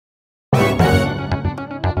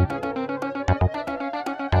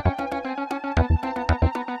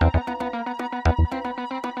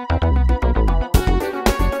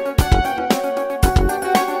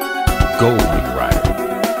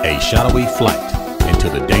shadowy flight into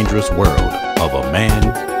the dangerous world of a man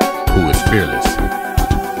who is fearless.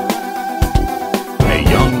 A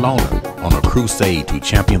young loner on a crusade to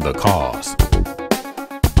champion the cause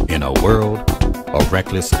in a world of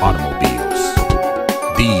reckless automobiles.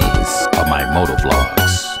 These are my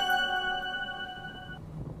motovlogs.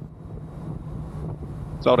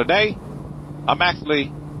 So today, I'm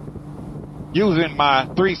actually using my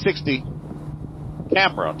 360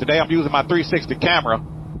 camera. Today I'm using my 360 camera.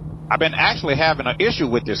 I've been actually having an issue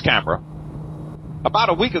with this camera. About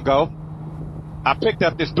a week ago, I picked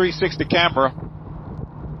up this 360 camera,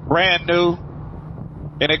 brand new,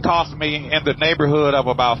 and it cost me in the neighborhood of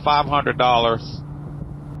about $500.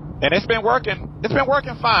 And it's been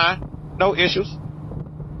working fine, no issues.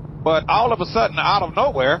 But all of a sudden, out of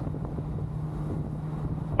nowhere,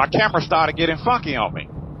 my camera started getting funky on me.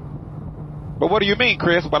 But what do you mean,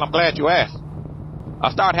 Chris? Well, I'm glad you asked. I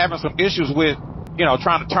started having some issues with,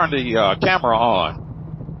 trying to turn the camera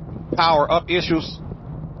on. Power up issues.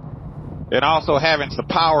 And also having some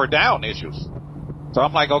power down issues. So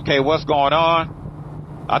I'm like, okay, what's going on?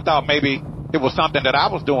 I thought maybe it was something that I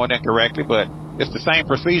was doing incorrectly, but it's the same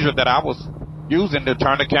procedure that I was using to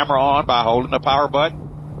turn the camera on by holding the power button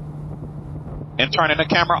and turning the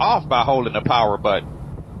camera off by holding the power button.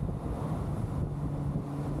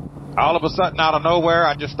 All of a sudden, out of nowhere,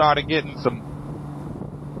 I just started getting some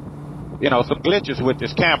glitches with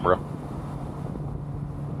this camera.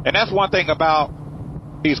 And that's one thing about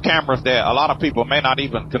these cameras that a lot of people may not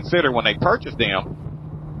even consider when they purchase them.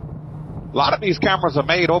 A lot of these cameras are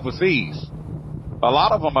made overseas. A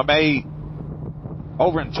lot of them are made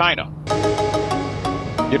over in China.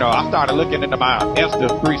 I started looking into my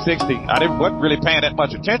Insta360. I wasn't really paying that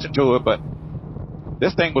much attention to it, but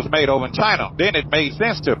this thing was made over in China. Then it made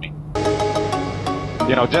sense to me.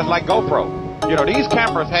 Just like GoPro. These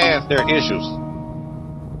cameras has their issues.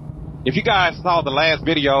 If you guys saw the last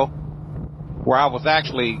video where I was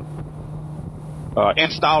actually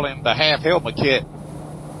installing the half helmet kit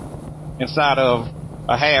inside of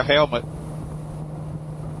a half helmet,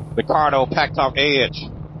 the Cardo Pack-Talk Edge,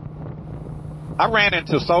 I ran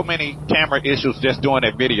into so many camera issues just doing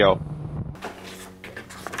that video.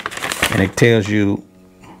 And it tells you,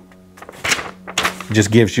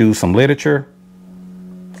 just gives you some literature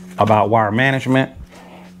about wire management.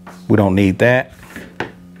 We don't need that.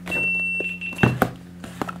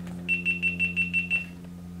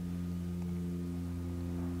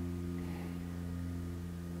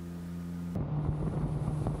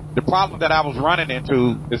 The problem that I was running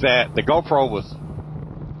into is that the GoPro was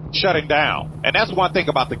shutting down. And that's one thing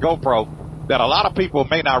about the GoPro that a lot of people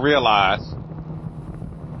may not realize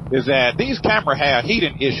is that these cameras have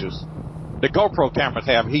heating issues. The GoPro cameras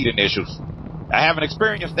have heating issues. I haven't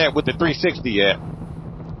experienced that with the 360 yet,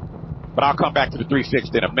 but I'll come back to the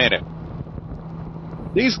 360 in a minute.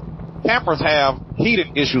 These cameras have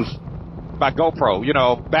heating issues by GoPro.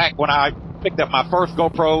 Back when I picked up my first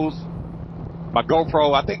GoPros,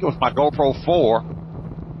 I think it was my GoPro 4,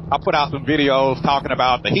 I put out some videos talking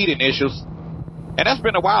about the heating issues, and that's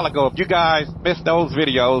been a while ago. If you guys missed those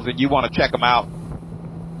videos and you want to check them out,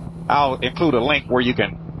 I'll include a link where you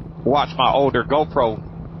can watch my older GoPro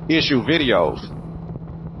issue videos.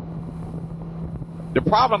 The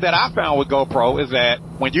problem that I found with GoPro is that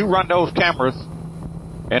when you run those cameras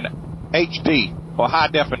in HD or high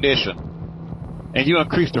definition and you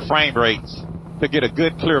increase the frame rates to get a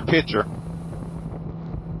good clear picture,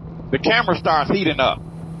 the camera starts heating up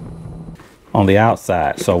on the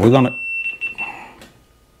outside. So we're gonna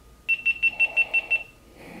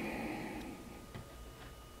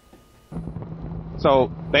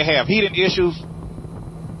they have heating issues.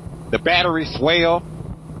 The batteries swell.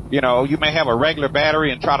 You may have a regular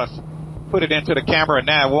battery and try to put it into the camera and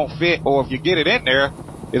now it won't fit. Or if you get it in there,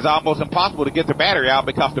 it's almost impossible to get the battery out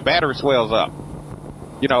because the battery swells up,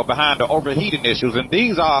 behind the overheating issues. And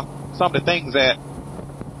these are some of the things that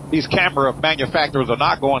these camera manufacturers are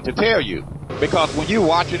not going to tell you. Because when you're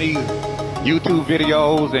watching these YouTube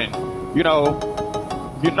videos and, you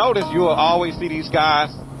notice you'll always see these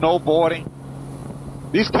guys snowboarding.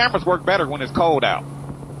 These cameras work better when it's cold out.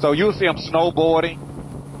 So you'll see them snowboarding,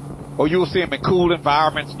 or you'll see them in cool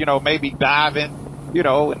environments, maybe diving, in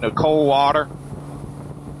the cold water.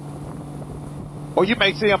 Or you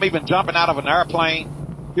may see them even jumping out of an airplane.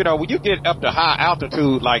 When you get up to high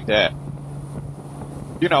altitude like that,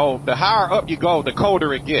 the higher up you go, the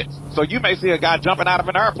colder it gets. So you may see a guy jumping out of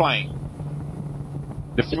an airplane.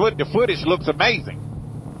 The footage looks amazing.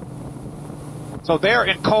 So they're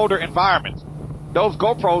in colder environments. Those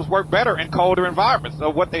GoPros work better in colder environments. So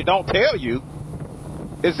what they don't tell you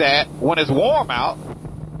is that when it's warm out,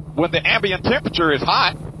 when the ambient temperature is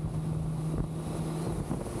hot,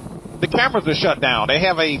 the cameras are shut down. They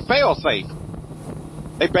have a fail-safe.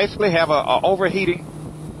 They basically have a overheating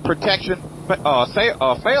protection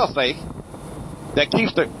fail-safe that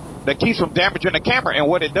keeps from damaging the camera. And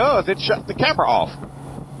what it does, it shuts the camera off.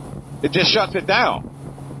 It just shuts it down.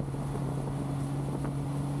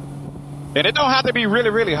 And it don't have to be really,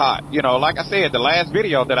 really hot. You know, like I said, the last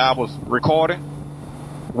video that I was recording,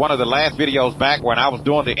 one of the last videos back when I was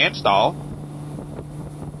doing the install,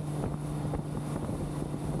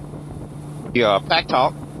 the pack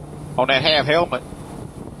talk on that half helmet,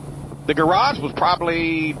 the garage was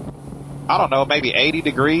probably, I don't know, maybe 80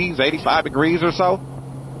 degrees, 85 degrees or so.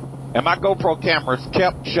 And my GoPro cameras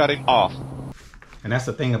kept shutting off. And that's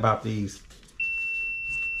the thing about these.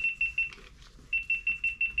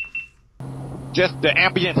 Just the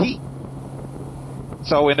ambient heat.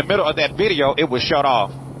 So in the middle of that video, it was shut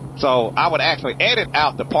off. So I would actually edit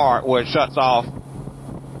out the part where it shuts off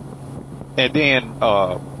and then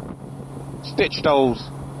stitch those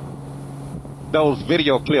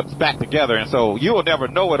video clips back together. And so you'll never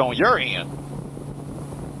know it on your end.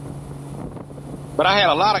 But I had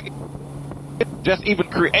a lot of just even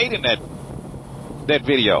creating that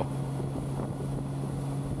video.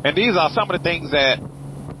 And these are some of the things that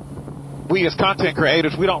we as content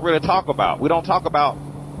creators, we don't really talk about. We don't talk about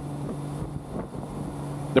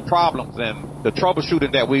the problems and the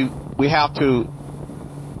troubleshooting that we have to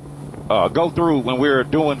go through when we're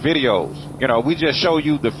doing videos. You know, we just show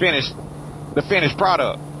you the finished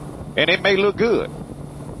product, and it may look good.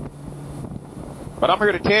 But I'm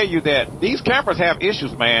here to tell you that these cameras have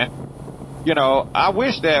issues, man. You know, I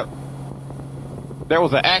wish that there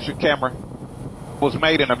was an action camera was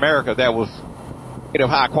made in America that was of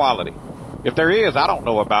high quality. If there is, I don't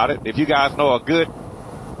know about it. If you guys know a good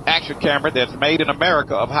action camera that's made in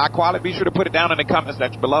America of high quality, be sure to put it down in the comment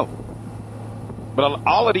section below. But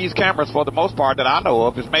all of these cameras, for the most part that I know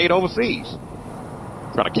of, is made overseas.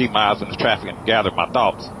 I'm trying to keep my eyes on the traffic and gather my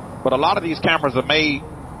thoughts. But a lot of these cameras are made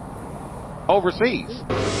overseas.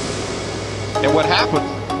 And what happens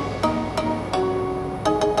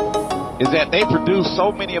is that they produce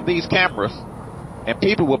so many of these cameras, and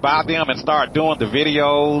people will buy them and start doing the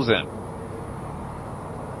videos, and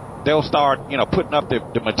they'll start, you know, putting up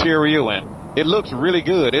the material, and it looks really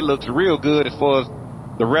good. It looks real good as far as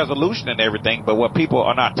the resolution and everything. But what people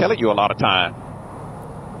are not telling you a lot of time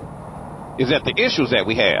is that the issues that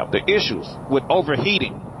we have, the issues with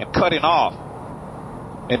overheating and cutting off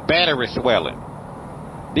and battery swelling.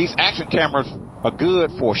 These action cameras are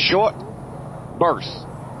good for short bursts.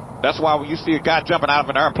 That's why when you see a guy jumping out of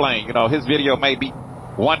an airplane, you know, his video may be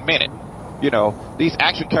 1 minute. You know, these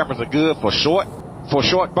action cameras are good for short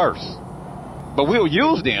bursts. But we'll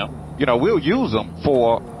use them, you know, we'll use them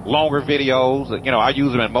for longer videos. You know, I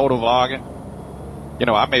use them in motovlogging. You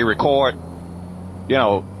know, I may record, you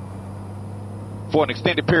know, for an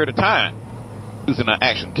extended period of time using an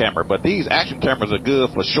action camera. But these action cameras are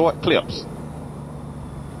good for short clips.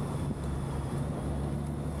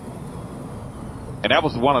 And that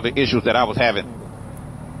was one of the issues that I was having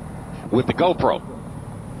with the GoPro.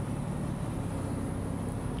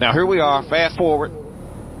 Now here we are, fast forward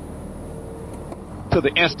to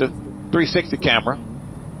the Insta360 camera.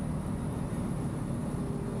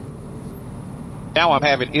 Now I'm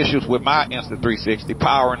having issues with my Insta360,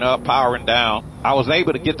 powering up, powering down. I was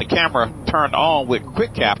able to get the camera turned on with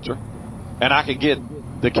quick capture, and I could get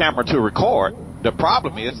the camera to record. The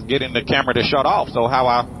problem is getting the camera to shut off. So how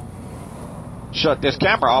I shut this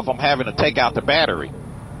camera off, I'm having to take out the battery.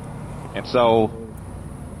 And so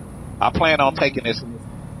I plan on taking this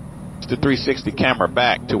 360 camera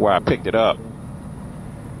back to where I picked it up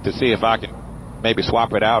to see if I can maybe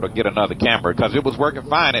swap it out or get another camera, because it was working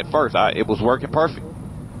fine at first. It was working perfect.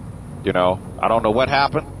 You know, I don't know what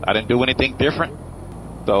happened. I didn't do anything different.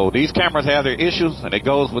 So these cameras have their issues, and it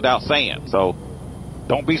goes without saying. So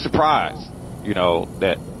don't be surprised, you know,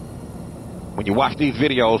 that when you watch these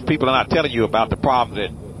videos, people are not telling you about the problems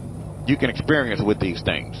that you can experience with these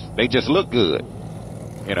things. They just look good,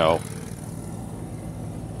 you know.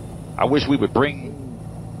 I wish we would bring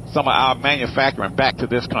some of our manufacturing back to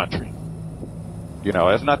this country. You know,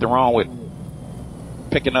 there's nothing wrong with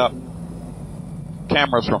picking up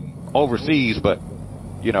cameras from overseas, but,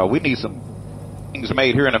 you know, we need some things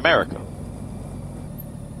made here in America.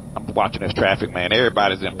 I'm watching this traffic, man.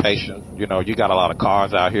 Everybody's impatient. You know, you got a lot of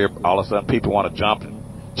cars out here. All of a sudden, people want to jump and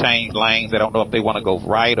change lanes. They don't know if they want to go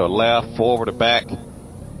right or left, forward or back.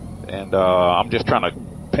 And I'm just trying to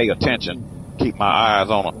pay attention, keep my eyes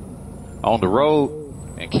on the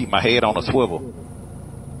road, and keep my head on a swivel.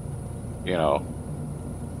 You know,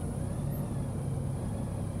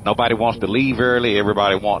 nobody wants to leave early.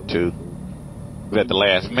 Everybody wants to at the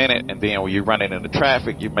last minute, and then when you're running into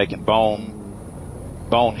traffic, you're making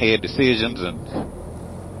bonehead decisions and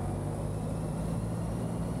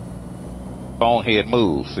bonehead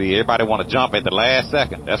moves. See, everybody want to jump at the last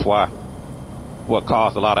second. That's what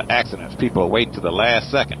caused a lot of accidents. People are waiting to the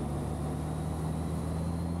last second.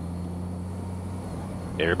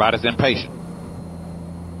 Everybody's impatient.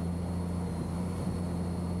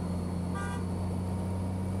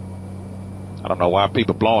 I don't know why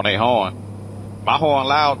people blowing their horn. My horn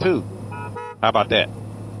loud too. How about that?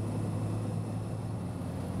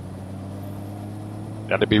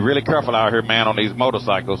 Got to be really careful out here, man, on these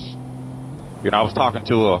motorcycles. You know, I was talking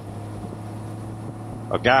to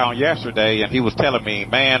a guy on yesterday, and he was telling me,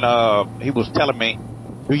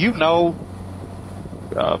 do you know,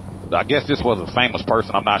 I guess this was a famous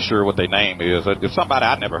person. I'm not sure what their name is. It's somebody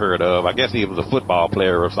I never heard of. I guess he was a football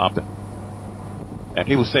player or something. And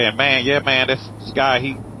he was saying, man, this guy,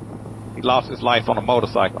 he lost his life on a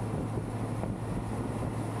motorcycle.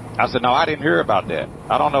 I said, no, I didn't hear about that.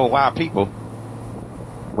 I don't know why people,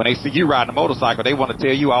 when they see you riding a motorcycle, they want to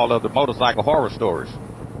tell you all of the motorcycle horror stories.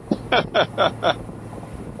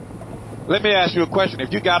 Let me ask you a question.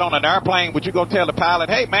 If you got on an airplane, would you go tell the pilot,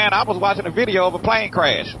 hey, man, I was watching a video of a plane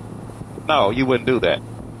crash? No, you wouldn't do that.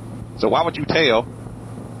 So why would you tell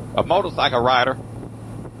a motorcycle rider?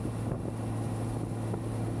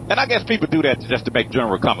 And I guess people do that just to make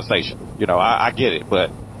general conversation. You know, I get it.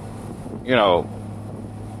 But, you know,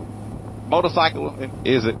 motorcycling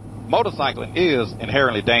is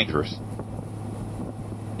inherently dangerous.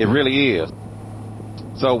 It really is.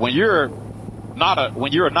 So when you're not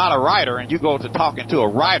a rider and you go to talking to a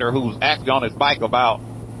rider who's actually on his bike about,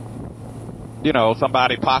 you know,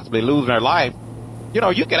 somebody possibly losing their life, you know,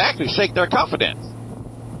 you can actually shake their confidence.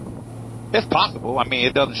 It's possible. I mean,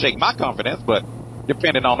 it doesn't shake my confidence, but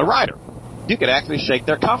depending on the rider, you could actually shake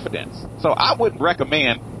their confidence. So I wouldn't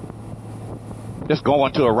recommend just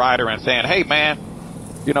going to a rider and saying, hey, man,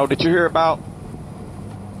 you know, did you hear about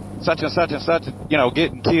such and such and such, you know,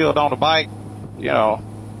 getting killed on the bike? You know,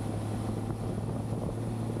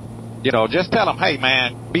 just tell them, hey,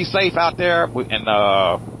 man, be safe out there and,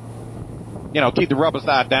 you know, keep the rubber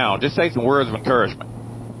side down. Just say some words of encouragement.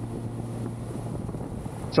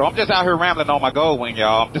 So I'm just out here rambling on my Goldwing,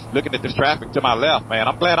 y'all. I'm just looking at this traffic to my left, man.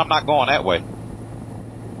 I'm glad I'm not going that way.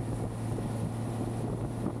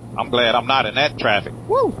 I'm glad I'm not in that traffic.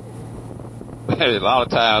 Woo! A lot of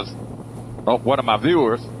times, one of my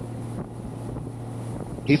viewers,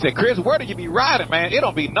 he said, Chris, where do you be riding, man? It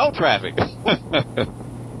don't be no traffic.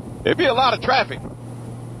 It'd be a lot of traffic.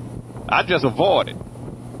 I just avoid it.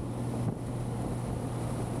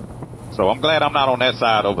 So I'm glad I'm not on that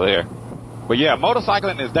side over there. But yeah,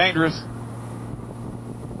 motorcycling is dangerous,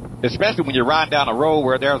 especially when you're riding down a road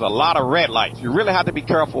where there's a lot of red lights. You really have to be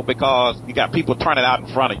careful because you got people turning out in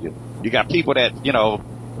front of you. You got people that, you know,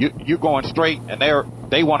 you're going straight and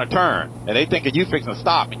they want to turn and they thinking you fixing to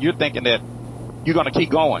stop and you're thinking that you're going to keep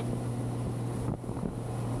going.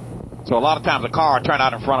 So a lot of times a car will turn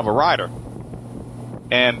out in front of a rider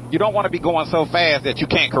and you don't want to be going so fast that you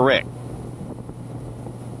can't correct.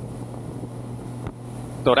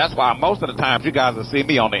 So that's why most of the times you guys will see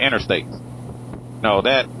me on the interstates. No,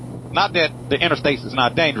 not that the interstates is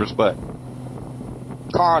not dangerous, but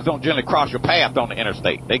cars don't generally cross your path on the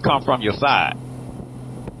interstate. They come from your side.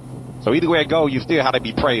 So either way it goes, you still have to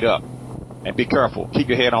be prayed up and be careful. Keep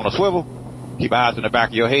your head on a swivel. Keep eyes in the back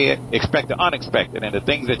of your head. Expect the unexpected. And the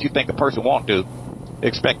things that you think a person won't do,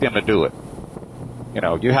 expect them to do it. You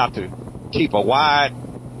know, you have to keep a wide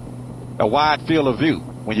field of view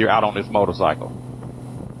when you're out on this motorcycle.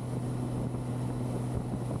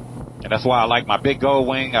 And that's why I like my big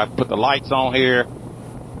Goldwing. I put the lights on here,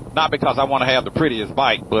 not because I want to have the prettiest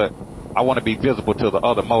bike, but I want to be visible to the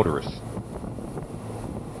other motorists.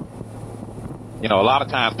 You know, a lot of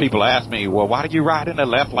times people ask me, well, why do you ride in the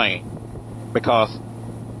left lane? Because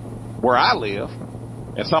where I live,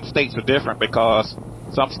 and some states are different because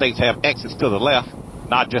some states have exits to the left,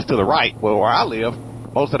 not just to the right. Well, where I live,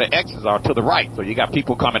 most of the exits are to the right. So you got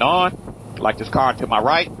people coming on, like this car to my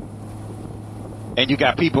right, and you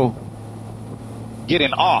got people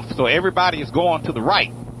getting off. So everybody is going to the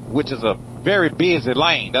right, which is a very busy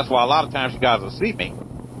lane. That's why a lot of times you guys will see me,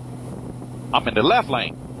 I'm in the left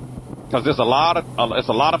lane because there's a lot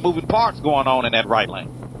of moving parts going on in that right lane.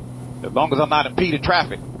 As long as I'm not impeding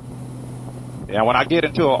traffic. And when I get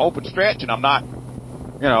into an open stretch and I'm not,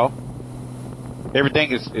 you know,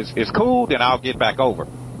 everything is cool, then I'll get back over.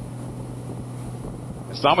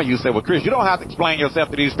 And some of you say, well, Chris, you don't have to explain yourself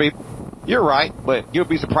to these people. You're right, but you'll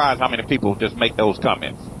be surprised how many people just make those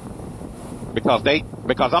comments.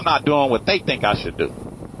 Because I'm not doing what they think I should do.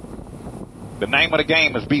 The name of the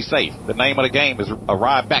game is be safe. The name of the game is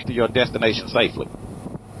arrive back to your destination safely.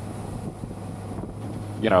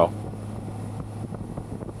 You know.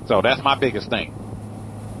 So that's my biggest thing.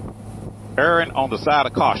 Erring on the side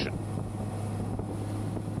of caution.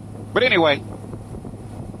 But anyway,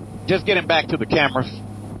 just getting back to the cameras.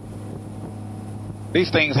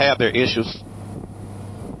 These things have their issues.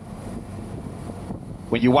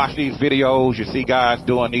 When you watch these videos, you see guys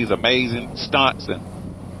doing these amazing stunts and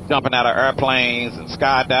jumping out of airplanes and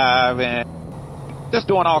skydiving, just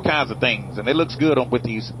doing all kinds of things, and it looks good with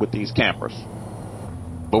these cameras.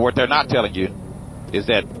 But what they're not telling you is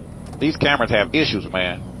that these cameras have issues,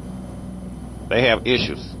 man. They have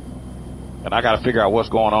issues, and I got to figure out what's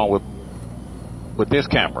going on with this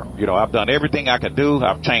camera. You know, I've done everything I could do.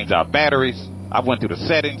 I've changed out batteries. I went through the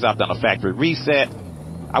settings. I've done a factory reset.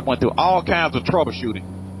 I went through all kinds of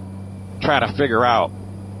troubleshooting, trying to figure out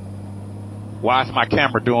why is my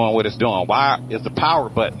camera doing what it's doing? Why is the power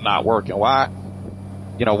button not working? Why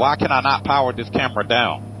can I not power this camera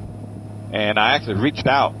down? And I actually reached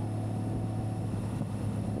out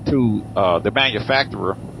to the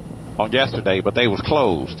manufacturer on yesterday, but they was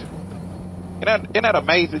closed. Isn't that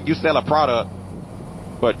amazing? You sell a product,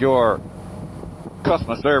 but your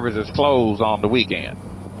customer service is closed on the weekend.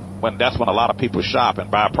 That's when a lot of people shop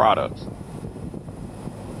and buy products.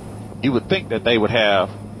 You would think that they would have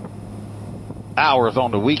hours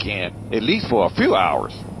on the weekend, at least for a few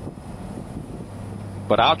hours.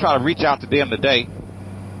 But I'll try to reach out to them today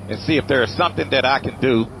and see if there is something that I can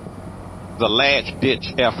do. The last ditch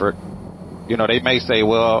effort. You know, they may say,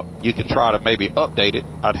 well, you can try to maybe update it.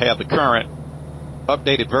 I'd have the current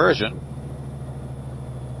updated version.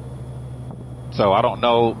 So I don't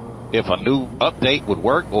know if a new update would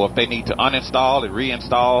work, or if they need to uninstall and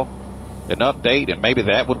reinstall an update, and maybe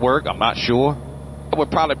that would work. I'm not sure. It would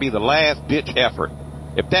probably be the last ditch effort.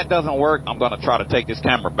 If that doesn't work, I'm going to try to take this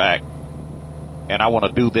camera back, and I want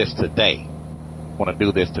to do this today.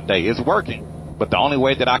 It's working, but the only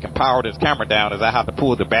way that I can power this camera down is I have to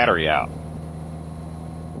pull the battery out,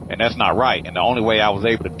 and that's not right. And the only way I was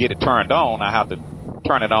able to get it turned on, I have to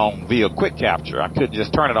turn it on via quick capture. I couldn't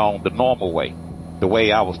just turn it on the normal way, the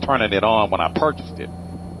way I was turning it on when I purchased it.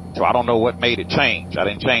 So I don't know what made it change. I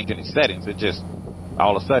didn't change any settings. It just,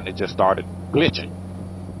 all of a sudden, it just started glitching.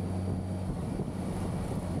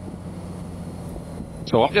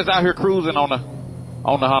 So I'm just out here cruising on the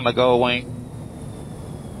Honda Goldwing.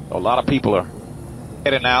 A lot of people are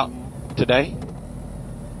heading out today.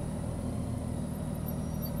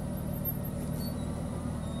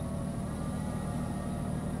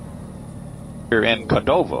 Here in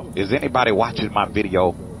Cordova. Is anybody watching my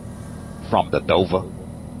video from the Dova?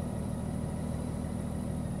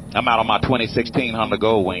 I'm out on my 2016 Honda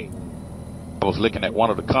Goldwing. I was looking at one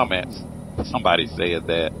of the comments. Somebody said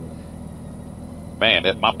that, man,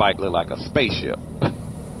 that my bike looked like a spaceship.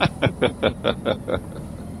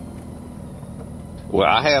 Well,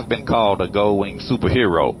 I have been called a Goldwing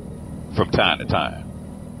superhero from time to time.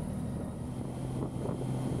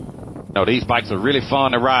 No, these bikes are really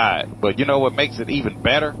fun to ride, but you know what makes it even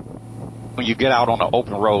better? When you get out on the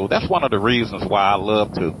open road. That's one of the reasons why I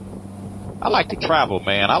like to travel,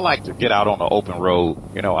 man. I like to get out on the open road.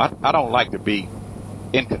 You know, I don't like to be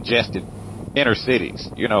in congested inner cities,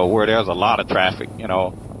 you know, where there's a lot of traffic, you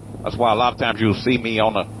know. That's why a lot of times you'll see me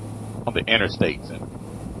on the interstates, and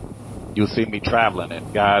you'll see me traveling,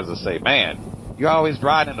 and guys will say, man, you're always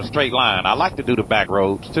riding in a straight line. I like to do the back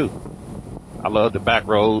roads too. I love the back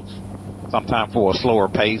roads, sometimes for a slower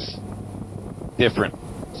pace, different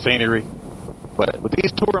scenery. But with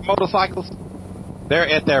these touring motorcycles, they're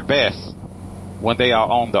at their best when they are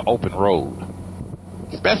on the open road,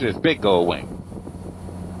 especially this big Goldwing.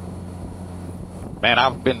 Man,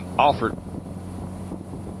 I've been offered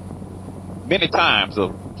many times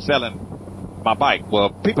of selling my bike.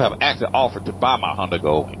 Well, people have actually offered to buy my Honda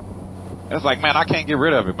Goldwing. And it's like, man, I can't get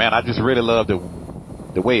rid of it, man. I just really love the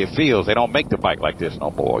way it feels. They don't make the bike like this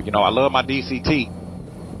no more. You know, I love my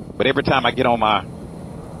DCT, but every time I get on my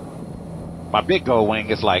big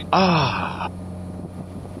Goldwing, it's like,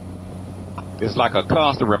 it's like a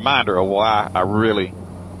constant reminder of why I really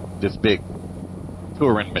this big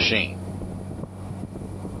touring machine.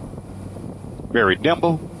 Very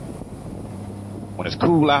nimble. When it's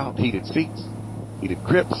cool out, heated seats, heated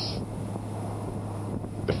grips,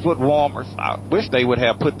 the foot warmers. I wish they would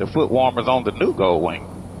have put the foot warmers on the new Goldwing,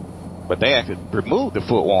 but they actually removed the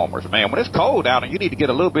foot warmers. Man, when it's cold out and you need to get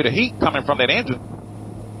a little bit of heat coming from that engine,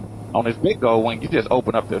 on this big Goldwing, you just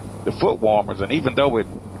open up the foot warmers, and even though it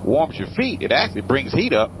warms your feet, it actually brings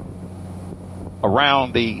heat up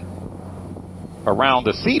around the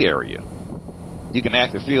seat area. you can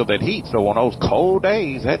actually feel that heat. So on those cold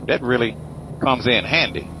days, that really comes in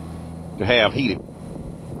handy to have heated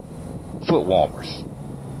foot warmers.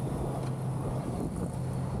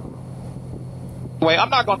 Anyway, I'm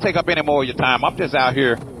not going to take up any more of your time. I'm just out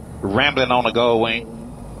here rambling on the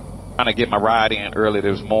Goldwing, trying to get my ride in early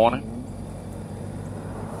this morning.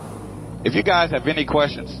 If you guys have any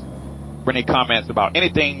questions or any comments about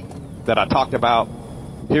anything that I talked about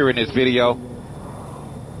here in this video,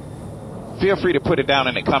 feel free to put it down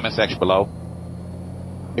in the comment section below.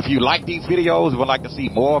 If you like these videos and would like to see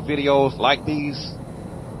more videos like these,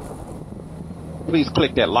 please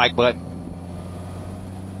click that like button.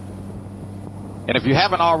 And if you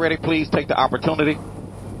haven't already, please take the opportunity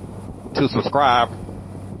to subscribe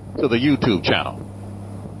to the YouTube channel.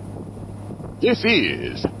 This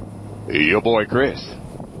is your boy Chris,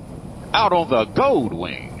 out on the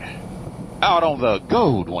Goldwing. Out on the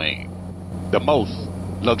Goldwing, the most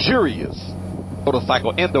luxurious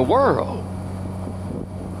motorcycle in the world.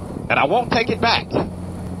 And I won't take it back.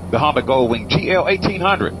 The Honda Goldwing GL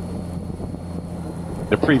 1800,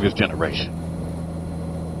 the previous generation.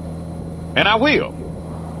 And I will,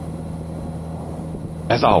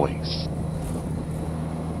 as always,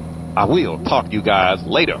 I will talk to you guys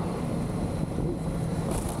later.